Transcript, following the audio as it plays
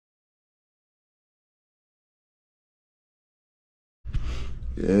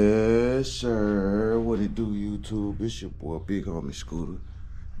Yes, sir. What it do, YouTube? It's your boy, Big Homie Scooter,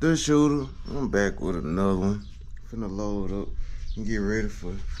 the shooter. I'm back with another one. Finna load up and get ready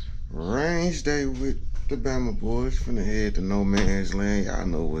for range day with the Bama boys. Finna head to no man's land. Y'all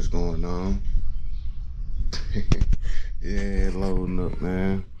know what's going on. Yeah, loading up,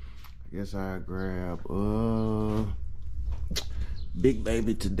 man. I guess I grab Big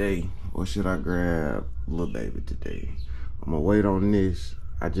Baby today, or should I grab Little Baby today? I'm gonna wait on this.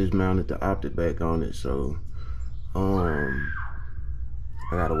 I just mounted the optic back on it, so I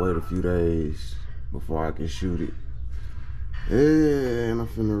gotta wait a few days before I can shoot it. Yeah, and I'm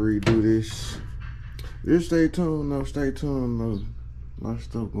finna redo this. Just stay tuned though, stay tuned though. A lot of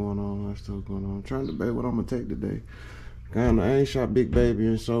stuff going on, I'm trying to debate what I'm gonna take today. Kinda, I ain't shot Big Baby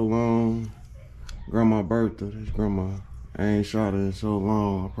in so long. Grandma Bertha, that's grandma. I ain't shot her in so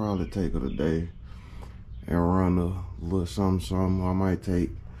long. I'll probably take her today and run a little something. I might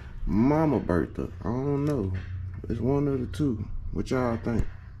take Mama Bertha. I don't know. It's one of the two. What y'all think?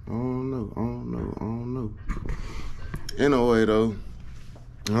 I don't know. Anyway though,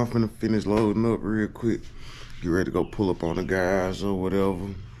 I'm finna finish loading up real quick. Get ready to go pull up on the guys or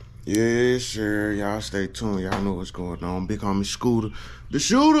whatever. Yes, sir. Y'all stay tuned. Y'all know what's going on. Big Homie Scooter, the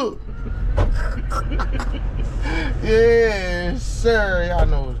shooter. Yes, sir. Y'all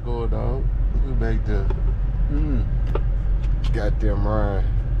know what's going on. We back there. Goddamn right.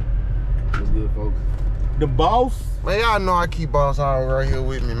 What's good, folks? The boss? Man, y'all know I keep Boss Hog right here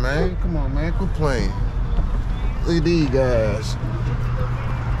with me, man. Come on, man. Quit playing. Look at these guys.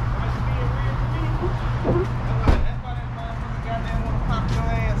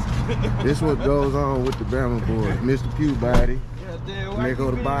 This what goes on with the Bama boys. Mr. Pew Body. They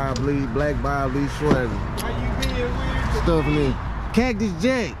go to Bob Lee, Black Bob Lee Swagger. Stuff in Cactus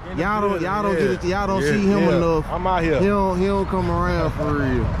Jack. Y'all don't get it. Y'all don't see him enough. I'm out here. He don't come around for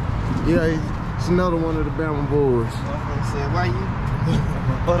real. Yeah, it's another one of the Bama boys. I said, why you?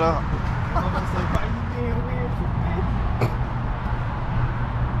 Hold up.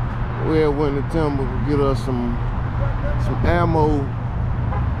 We went to Timber to get us some ammo.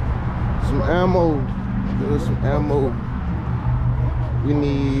 Get us some ammo. We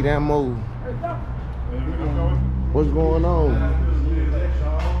need ammo. What's going on?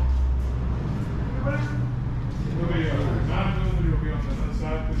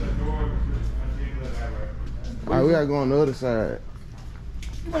 Alright, we gotta go on the other side.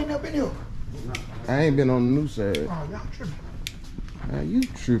 You ain't never been here. I ain't been on the new side. Oh, y'all tripping. How you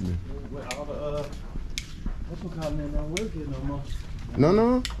tripping? All the, what's what called in there working no more?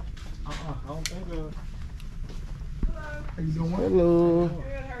 No? I don't think How you doing? Hello. Good,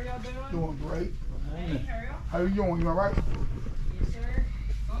 how are y'all doing? Doing great. Hey, how are y'all? How you doing? You all right? Yes, sir.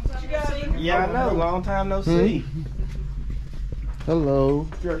 Long time no see. Yeah, I know. Long time no see. Hello.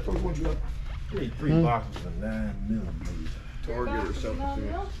 Yeah, so what you got? 3 boxes of 9mm. Target or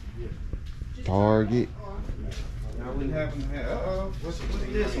something. Target. Now we haven't had. What's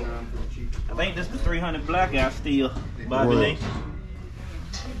this one? I think this is the 300 blackout steel, Bobby Lee.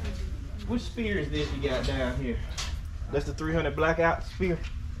 Which spear is this you got down here? That's the 300 blackout spear.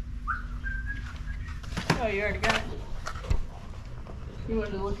 Oh, you already got it? You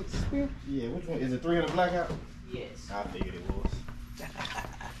wanted to look at the spear? Yeah, which one? Is it 300 blackout? Yes. I figured it was.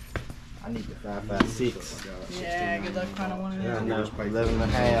 I need the 5.56. Yeah, good luck finding one of Yeah, them. no, 11 and a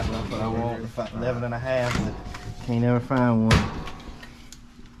half. That's what I want. 11 and a half. But can't never find one.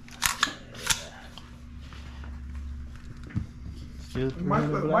 Still 300 Mike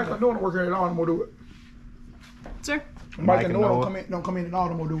blackout. and Noah don't work here at all. I'm gonna do it. Sir? Mike and Noah don't come in at all.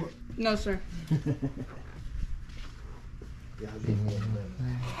 I'm gonna do it. No, sir.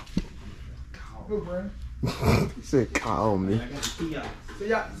 Good, Brandon. He said call me. I got the kiosk. So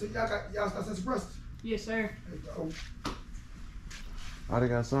y'all got some suppressors. Yes, sir. There you go. Oh, they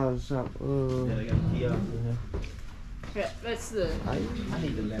got size shop. Yeah, they got the kiosk in here. Yeah, that's the. I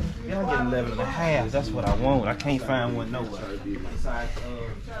need 11. Y'all get 11 and a half. That's what I want. I can't find one nowhere. Besides,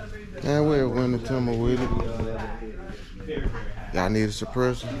 And we're winning the Timber with it. very, very high. Y'all need a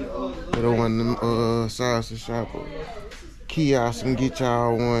suppressor. They don't want them size shop or kiosk and get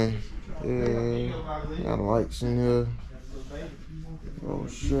y'all one. Yeah, got lights in here. Oh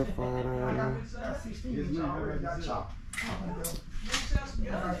shit, fire down there. It's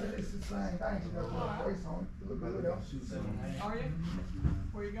the same thing. You got a brace on it. Look good, though. Are you?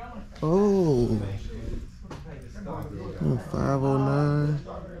 Where you going? Oh, 509.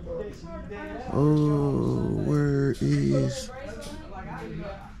 Oh, where is? I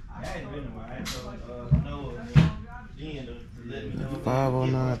hadn't been away. I had Noah Jen to let me know.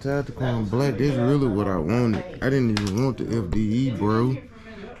 509 Tactical and Black. That's really what I wanted. I didn't even want the FDE, bro.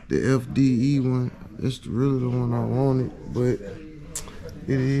 The FDE one. That's really the one I wanted, but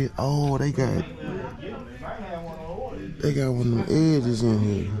it is. Oh, they got one of them edges in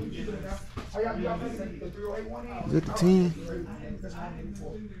here. Is that the 10?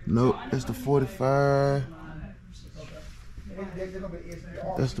 Nope, that's the 45.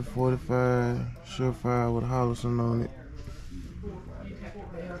 That's the 45 Surefire with Hollison on it.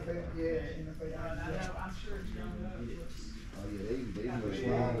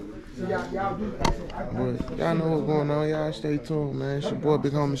 But y'all know what's going on. Y'all stay tuned, man. It's your boy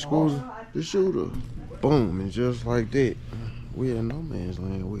Big Homie Scooter, the shooter. Boom, and just like that, we in no man's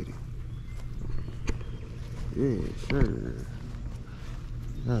land with it. Yeah, sure.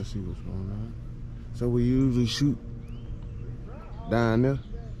 Y'all see what's going on. So we usually shoot down there,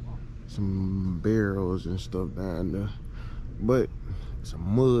 some barrels and stuff down there, but it's a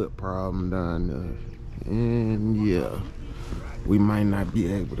mud problem down there, and yeah, we might not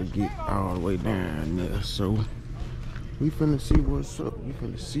be able to get all the way down there. So we finna see what's up. We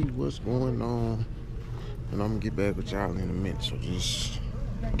finna see what's going on, and I'm gonna get back with y'all in a minute. So just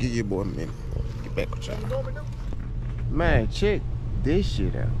give your boy a minute. Get back with y'all. Man, check this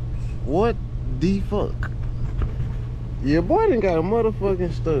shit out. What the fuck? Your boy done got a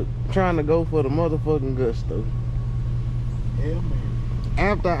motherfucking stuck trying to go for the motherfucking gusto. Yeah, man.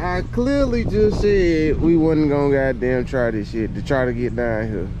 After I clearly just said we wasn't gonna goddamn try this shit to try to get down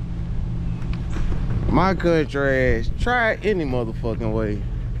here. My country ass tried any motherfucking way.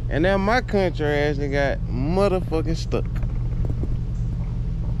 And now my country ass done got motherfucking stuck.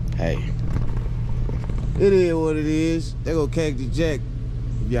 Hey. It is what it is. They go Cactus Jack.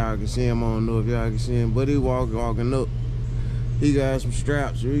 If y'all can see him, I don't know if y'all can see him, but he walking up. He got some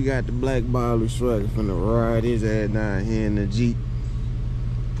straps. He got the black baller swagger finna ride his ass down here in the Jeep.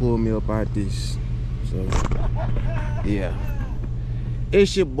 Pull me up out this. So, yeah.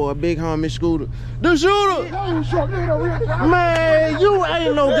 It's your boy, Big Homie Scooter, the shooter. Man, you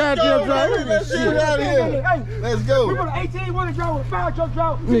ain't no goddamn driver. Let's get out of here. Let's go. We put an 18 wheeler drive with a fire truck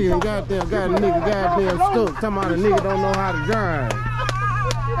drive. Nigga got a nigga goddamn stuck. Talking about a nigga don't know how to drive.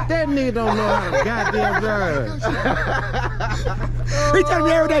 That nigga don't know how to goddamn drive. He tell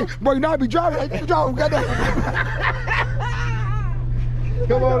me every day, boy, you know I be driving. You driving, goddamn.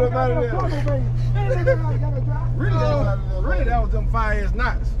 Come on up out of there. Really, that was them fire ass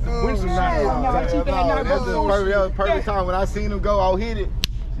knots. Winston knots. That was perfect time. When I seen him go, I'll hit it.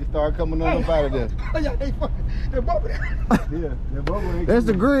 She started coming on up out of there. Yeah, they're bumping. Yeah, they're bumping. That's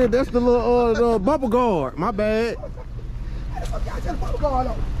the grid. That's the little bumper guard. My bad.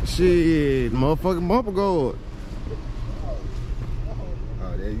 Shit, motherfucking bumper guard.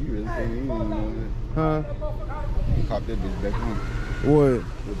 Oh, there you really think you know Huh? You caught that bitch back on. What?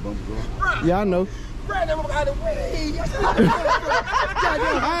 The bumper guard. Yeah, I know. Hey,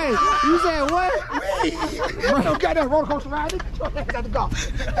 you said what? Bro, got that roller coaster ride. Got the golf.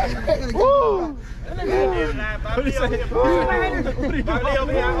 Woo! I hope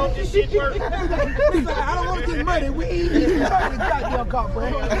this shit works. I don't want to get muddy. We eat it. Goddamn golf,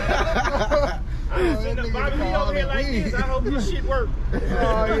 bro. Bobby over here like this. I hope this shit works.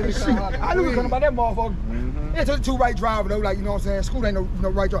 I knew something about that motherfucker. It's a two-right driver though, like, you know what I'm saying? Scooter ain't no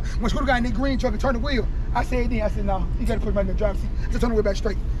right driver. When Scooter got in that green truck and turned the wheel, I said no, you gotta put him in the driver's seat. Just turn the wheel back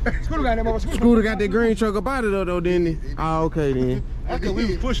straight. Scooter got in that motherfucker. Scooter got that green truck up out of there though, didn't he? Oh, okay then. That's because we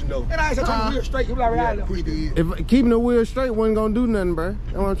was pushing though. And I said turn the wheel straight, he was like right out of there. If keeping the wheel straight wasn't gonna do nothing, bro.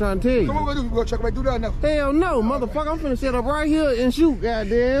 That's what I'm trying to tell you. So what we gonna do? We gonna check right through that now? Hell no, motherfucker. I'm finna sit up right here and shoot,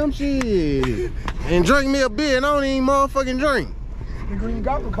 goddamn shit. And drink me a beer and I don't even motherfucking drink. The green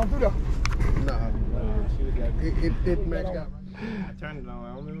golf will come through there. Nah, it maxed out. I turned it on. I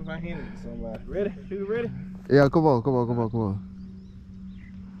don't remember if I handed it to somebody. Ready? You ready? Yeah, come on.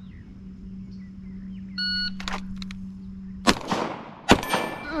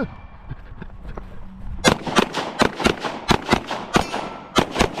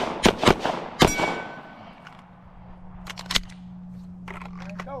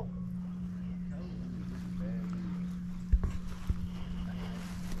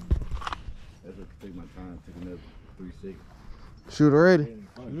 Take my time, take another 3 seconds. Shooter ready?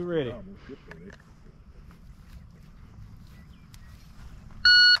 You ready?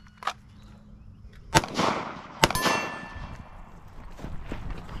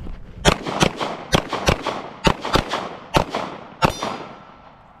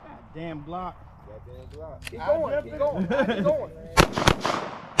 Goddamn Glock. Keep going.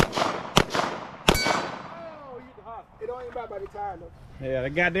 It don't even matter by the time though. Yeah, the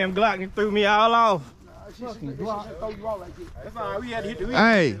goddamn Glock threw me all off. Throw you all like this. That's all right. We had to hit the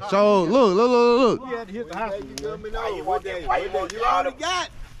Hey, so look. We had to hit the hospital. You let me know what day. You already got.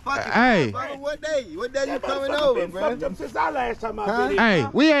 Hey. What day you coming over, bro? Since our last time I been Hey,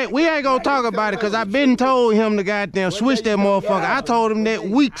 we ain't gonna talk about it because I been told him to goddamn switch that motherfucker. I told him that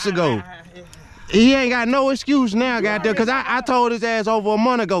weeks ago. He ain't got no excuse now, goddamn, because I told his ass over a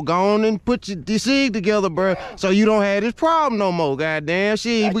month ago, go on and put your SIG together, bro, so you don't have this problem no more, goddamn.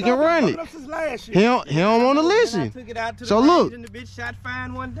 Shit, we can run it. He don't want to listen. So look,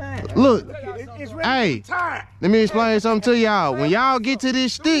 look, hey, let me explain something to y'all. When y'all get to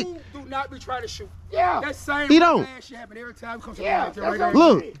this stick, do not be trying to shoot. Yeah, that same he don't. shit happen every time we come to the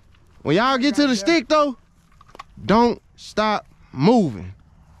Look, when y'all get to the stick though, don't stop moving.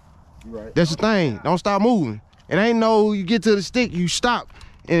 Right. That's the thing. Don't stop moving. It ain't no you get to the stick, you stop.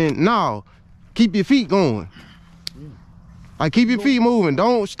 And no, keep your feet going. Like keep your feet moving.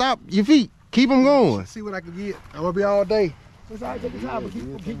 Don't stop your feet. Keep them going. See what I can get. I'm gonna be all day. It's all right, take your time,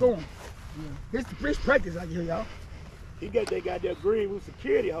 but keep going. This is first practice out here, y'all. He got that goddamn green with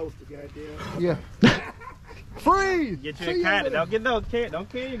security holster, goddamn. Yeah. Freeze! Get you a cat. Don't get no cat. Don't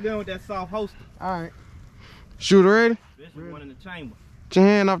carry your gun with that soft holster. All right. Shooter ready? Especially one in the chamber. Get your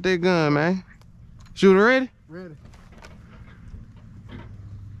hand off that gun, man. Shooter ready? Ready.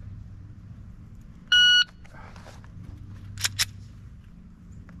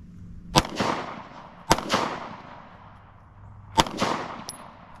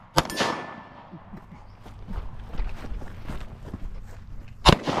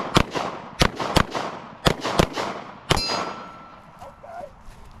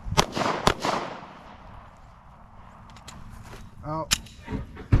 Out.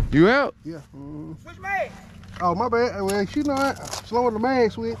 You out? Yeah. Switch mag. Oh, my bad. Well, you know what? Slowing the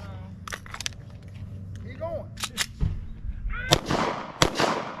mag switch. Keep going.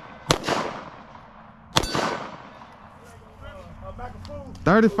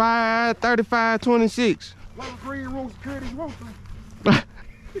 35, 35, 26. Level 3 room security, room 3.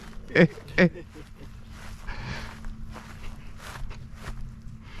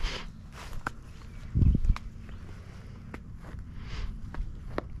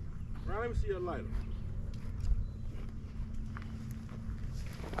 Let me see your lighter.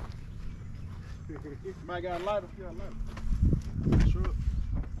 Somebody got a lighter? You got a lighter? Sure.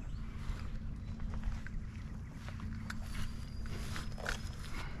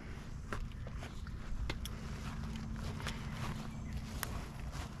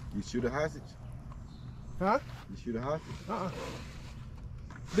 You shoot a hostage? Huh? You shoot a hostage?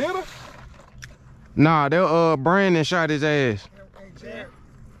 Did I? Nah, that Brandon shot his ass.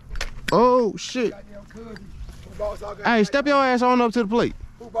 Oh shit. Hey, step your ass on up to the plate.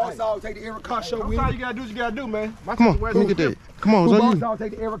 Who boss dog take the Eric Carr show with? All you gotta do is you gotta do, man. Come on, let me get that. Come on, Who it's on boss you. dog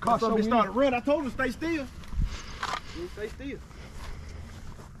take the Eric Carr show with? Started running. I told him to stay still. You stay still.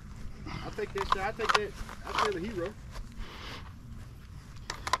 I take that shot. I take that. I feel the hero.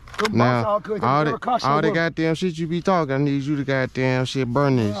 Now, all the goddamn shit you be talking, I need you to goddamn shit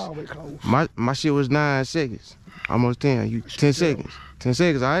burn this. My shit was 9 seconds. Almost 10. You 10 seconds. 10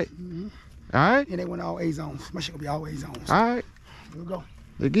 seconds, all right? All right? And they went all A zones. My shit gonna be all A zones. All right. Here we go.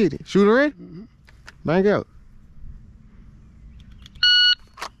 Let's get it. Shooter ready? Bang out.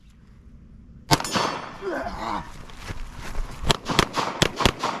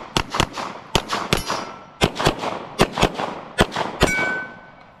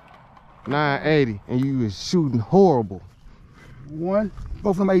 .980, and you was shooting horrible. One,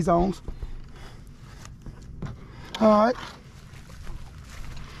 both of them A zones. All right.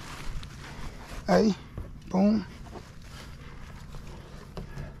 A, boom.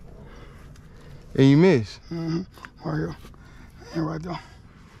 And you miss. Right here. And right there.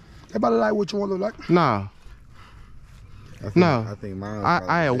 Everybody like what you want to look like? Nah. I think mine.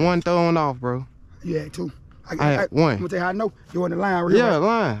 I had one thrown off, bro. You had two. I had one. I'm gonna tell you how I know. You're on the line right here. Yeah,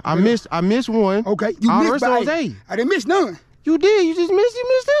 line. I missed one. Okay. You All the missed rest by was A. I didn't miss none. You did. You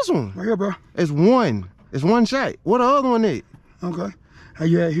missed this one. Right here, bro. It's one. It's one shot. What the other one is? Okay. How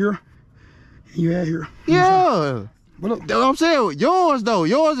you at here? You had here. Yeah. But look. That's what I'm saying. Yours though.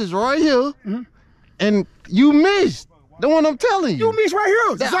 Yours is right here. And you missed. The one I'm telling you. You missed right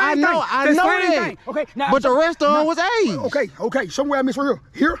here. I know that. Okay. Now, but the rest of them was A's. Okay. Somewhere I missed right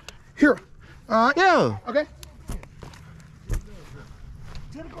here. Here. All right. Yeah. Okay.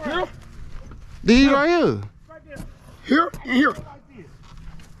 Here. These right here. Here and here.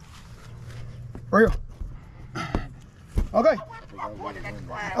 Right here. Okay.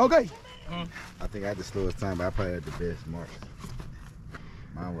 Okay. I think I had the slowest time, but I probably had the best marks.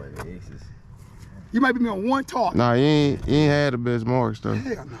 Mine were the aces. You might be me on one talk. Nah, you ain't had the best marks though.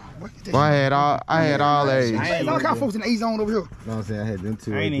 Hell no. Well, I had all A's. I got folks in the A zone over here. You know what I'm saying? I had them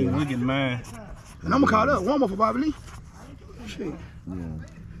two. I ain't even looking at mine. And I'm gonna call that one more for Bobby Lee. Shit. Yeah.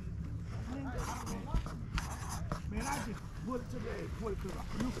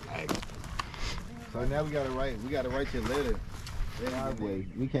 So now we gotta write your letter. Driveway.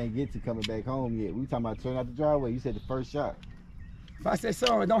 We can't get to coming back home yet. We talking about turning out the driveway. You said the first shot. If I said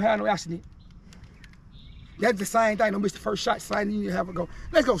sorry, don't have no accident. That's the same thing. Don't miss the first shot. Same thing, you have a go.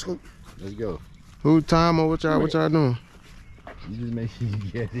 Let's go, Scoop. Let's go. Who time or what y'all doing? You just make sure you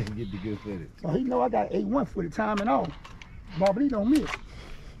get the good footage. So he know I got 8-1 for the time and all. But he don't miss.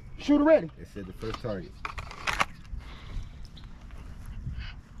 Shooter ready. They said the first target.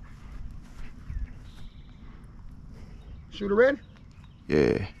 Shooter ready?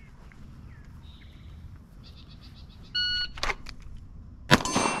 Yeah.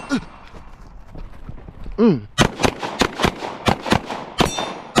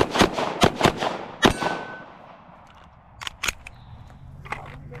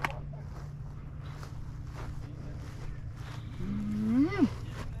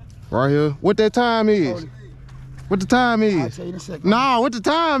 Right here. What that time is? What the time I'll is? tell you in a second. Nah, what the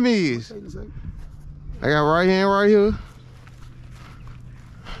time is? I'll tell you in a second. I got right hand right here.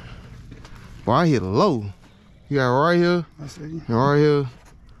 Boy, I hit low. You got right here, I see. and right here,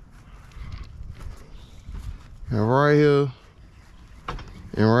 and right here,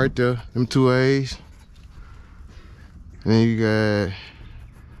 and right there. Them 2 A's. And then you got,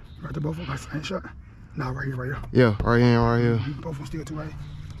 Right there, both of them got the same shot. Nah, right here, right here. yeah, right hand right here. Both of them still 2-8.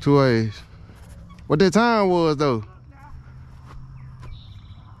 2 A's. What that time was though?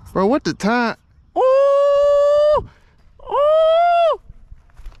 Bro, what the time? Ooh! Ooh!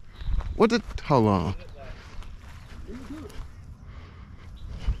 What the, hold on.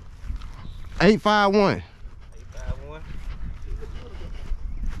 851.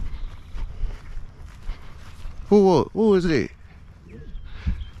 851. Who is it?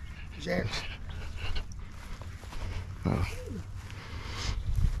 Jack. Oh.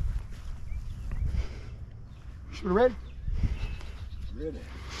 Shooter ready? Ready.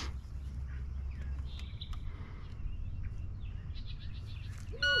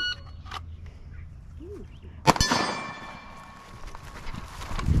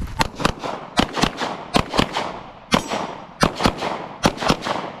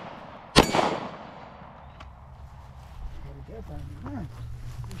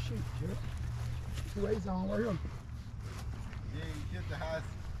 Shoot, Jack. 2-8's on right here. Yeah, you get the house.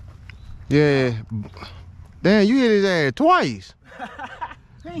 Yeah. Damn, you hit his ass twice.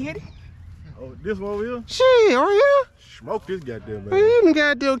 He ain't hit it. Oh, this one over here? Shit, are you? Smoke this goddamn Man, you done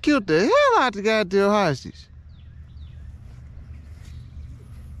goddamn killed the hell out the goddamn hostage.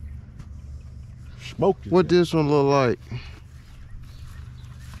 Smoke this. What this one look like?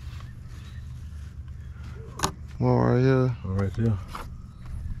 One right here. All right there.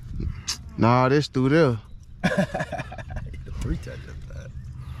 Nah, this through there. The 3 touch that.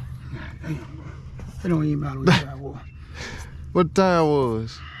 It don't even matter what time was. What time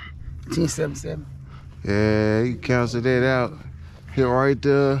was? 10:77. Yeah, you cancel that out. Hit right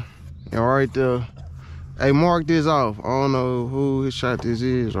there. And right there. Hey, mark this off. I don't know who his shot this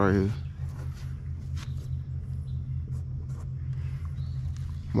is right here.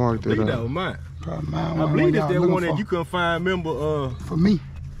 Mark that That off. was mine. Probably mine. I believe y'all that's that looking one that for. you couldn't find. Remember, For me?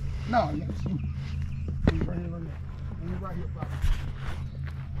 No, yeah, it's you. He's right here, right here. He's right here, Bob.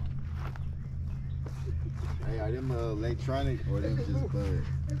 Hey, are them electronic or them just bud?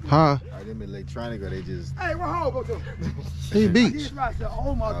 Huh? Are them electronic or they just? Hey, what hole go to? He I beats. did right, I said,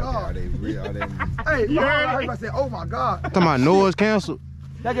 oh my Okay, are God. they real? Are they? Hey, you heard I heard I said, oh my God. Talking about noise canceled.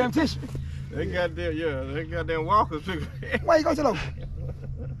 That gave him tissue. They got them, yeah. They got them walkers. Why you go to those?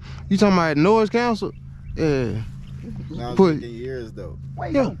 You talking about noise canceled? Yeah. Now I'm Put- thinking ears though. Where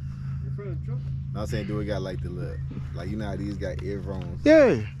you Yeah. go? Now I'm saying, do it got like the look? Like you know how these got earphones?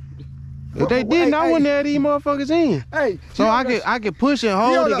 Yeah. If they didn't, I wouldn't have these motherfuckers in. Hey. So I could push and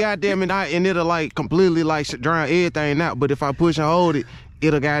hold Hold it, up. goddamn it, and it'll like completely like drown everything out. But if I push and hold it,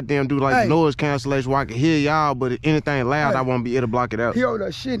 it'll goddamn do like Hey. noise cancellation where I can hear y'all. But if anything loud, Hey. I won't be able to block it out. He over there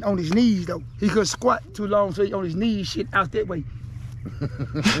shitting on his knees though. He couldn't squat too long, so he on his knees shit out that way.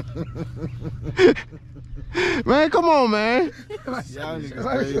 Man, come on, man. Y'all niggas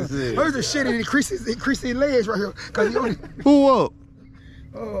crazy. Where's the shit and increase his legs right here? Cause he only, Who up?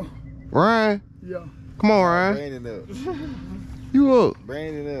 Ryan? yeah. Come on, Ryan. Brandon up. You up?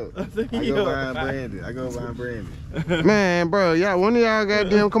 Brandon up. I go behind Brandon. I go behind Brandon. Man, bro, y'all, one of y'all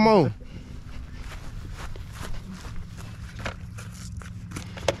goddamn come on.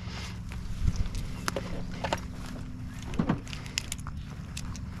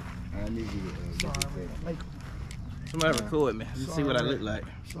 I need you to get that. Somebody record me. Just see what I look like.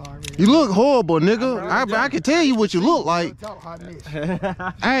 Sorry. You look horrible, nigga. I can tell you what you look like.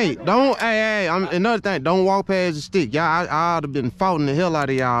 Hey, don't. Hey. Another thing. Don't walk past the stick. Y'all, I'd have been fighting the hell out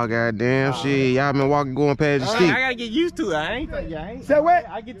of y'all. Goddamn shit. Y'all been going past the stick. I gotta get used to it. I ain't. Say what?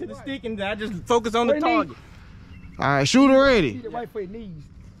 I get to the stick and I just focus on the target. All right, shooter ready. Right for your knees.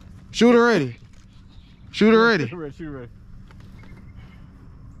 Shooter ready. Shooter ready. Shooter ready.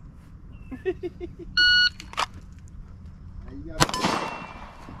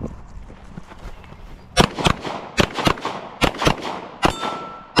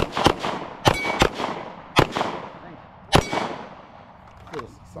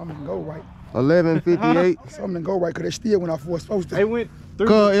 Something didn't go right. 11:58. Something didn't go right because they still went off where it's supposed to. They went through.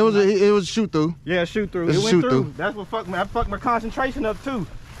 Cause it was a shoot through. Yeah, shoot through. It's It a went shoot through. through. That's what fucked me. I fucked my concentration up too.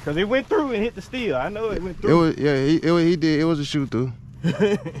 Cause it went through and hit the steel. I know it went It through. was he did. It was a shoot through.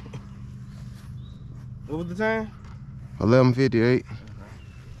 What was the time? 11:58.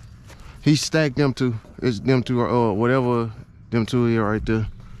 He stacked them two. It's them two or whatever them two here right there.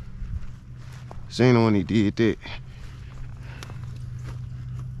 Seen when he did that.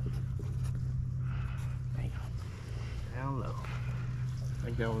 Down low. I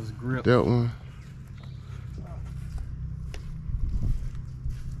think that was grip. That one.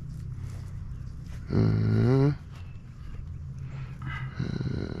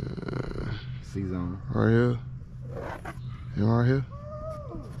 C-zone. Right here. And right here.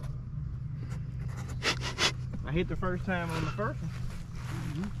 I hit the first time on the first one.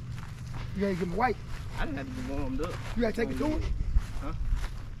 You gotta get them white. I didn't have to be warmed up. You gotta take it to it. Huh?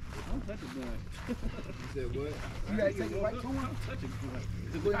 I don't touch it good. You said what? You gotta take it white to it. I don't touch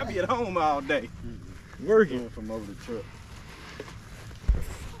it good. I be at home all day. Working. From over the truck.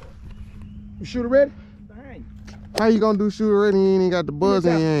 You shooter ready? Dang. How you gonna do shooter ready? You ain't even got the buzz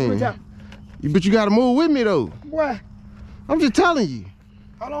in your hand. But you gotta move with me though. Why? I'm just telling you.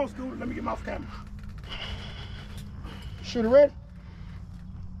 Hold on, Scooter. Let me get my camera. Shooter ready?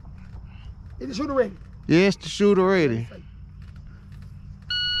 Is the shooter ready? Yes, the shooter ready.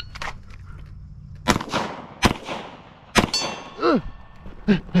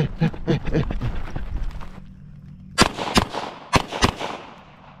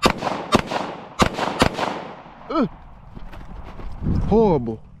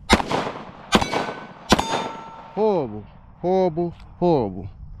 Horrible. Horrible. Horrible. Horrible.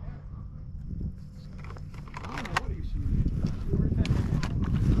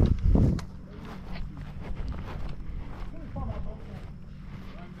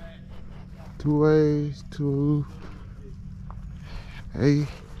 Two ways to A,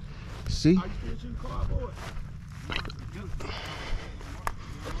 C.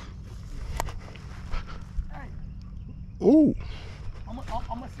 Ooh. I'm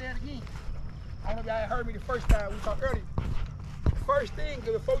gonna say it again. I don't know if y'all heard me the first time we talked earlier. First thing,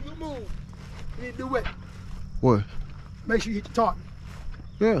 before you move, you need to do what? What? Make sure you hit the target.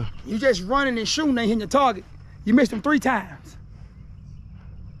 Yeah. You just running and shooting, ain't hitting the target. You missed them 3 times.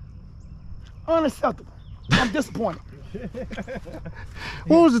 Unacceptable. I'm disappointed.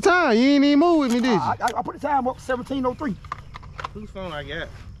 What was the time? You ain't even move with me, did you? I put the time up 17:03. Whose phone I got?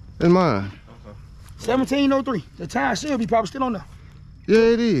 It's mine. 17:03. The time should be probably still on there. Yeah,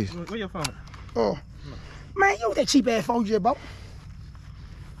 it is. Where your phone? Oh, man, you with that cheap ass phone you just bought.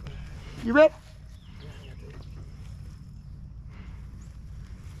 You ready?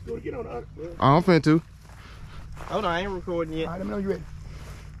 You wanna get on the other? I'm finna to. Hold on, I ain't recording yet. All right, let me know you ready.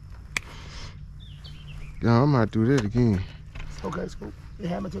 Yeah, I might do that again. Okay, it's cool. It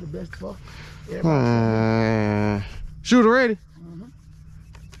happened to the best for. Shooter ready?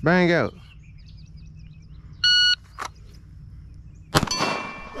 Bang out.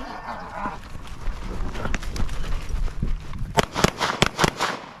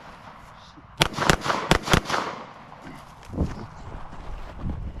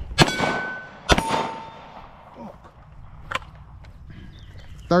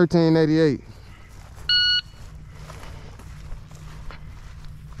 $13.88.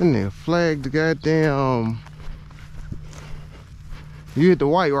 And then flag the goddamn. You hit the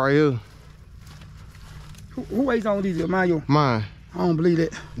white right here. Who weighs on these? Mine, Mine. I don't believe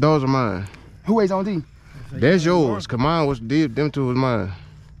that. Those are mine. Who weighs on these? That's yours. Cause mine was them two was mine.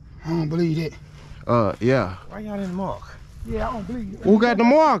 I don't believe that. Yeah. Why y'all didn't mark? Yeah, I don't believe it. Who got the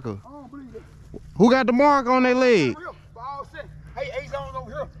marker? I don't believe it. Who got the marker on their leg? For all set. Hey, A's on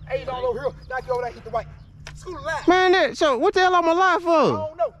over here. A's on over here. Knock you over there, hit the white. Scooter line. Man, so what the hell I'm alive I for?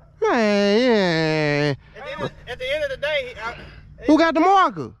 don't know. Man, yeah. At the end of the day, Who got the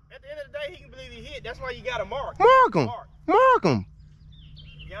marker? At the end of the day, he can believe he hit. That's why you got to mark. Mark him. Mark him.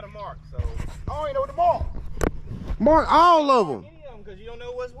 You got to mark. So I don't even know the ball. Mark all of them. Any of them, because you don't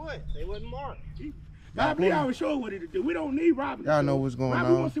know what's what. They wasn't marked. Robin always show what he do. We don't need Robin. Y'all know what's going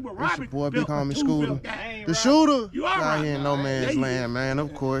Robin on. wants to see what It's Robin your boy, built, Big Homie two Scooter. built guy. The shooter. You are out Robin. here in no man's There you land, man,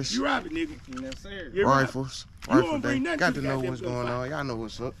 of course. You Robin, nigga. Yes, sir. You're Robin. Rifles. You Rifle won't day. bring nothing Got to to the know goddamn what's going on. Y'all know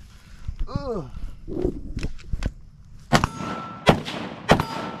what's up. Ugh.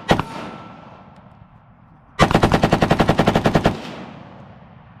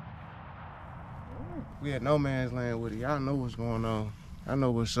 We at no man's land with it. Y'all know what's going on. I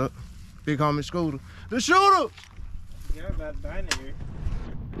know what's up. Big Homie Scooter. The shooter! Y'all about dining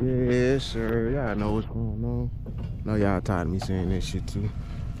here. Yes, sir. Y'all know what's going on. Know y'all tired of me saying that shit too.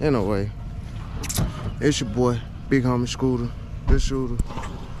 Anyway, it's your boy, Big Homie Scooter, the shooter.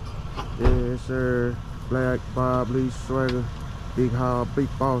 Yes, sir. Black Bob Lee Swagger, Big Hog, Big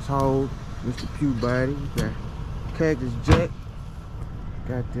Boss Hog, Mr. Pew Body. We got Cactus Jack,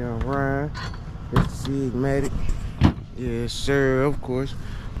 goddamn Ryan, Mr. Sigmatic. Yes, sir. Of course,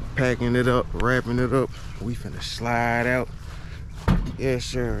 packing it up, wrapping it up. We finna slide out. Yes,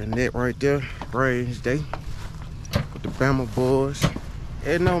 sir. And that right there, Braves Day with the Bama boys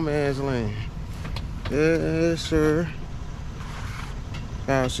at no man's land. Yes, sir.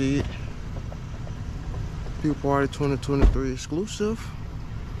 Y'all see it. Pew Party 2023 exclusive.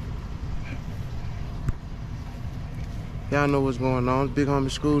 Y'all know what's going on. It's Big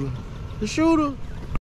Homie Scooter, the shooter.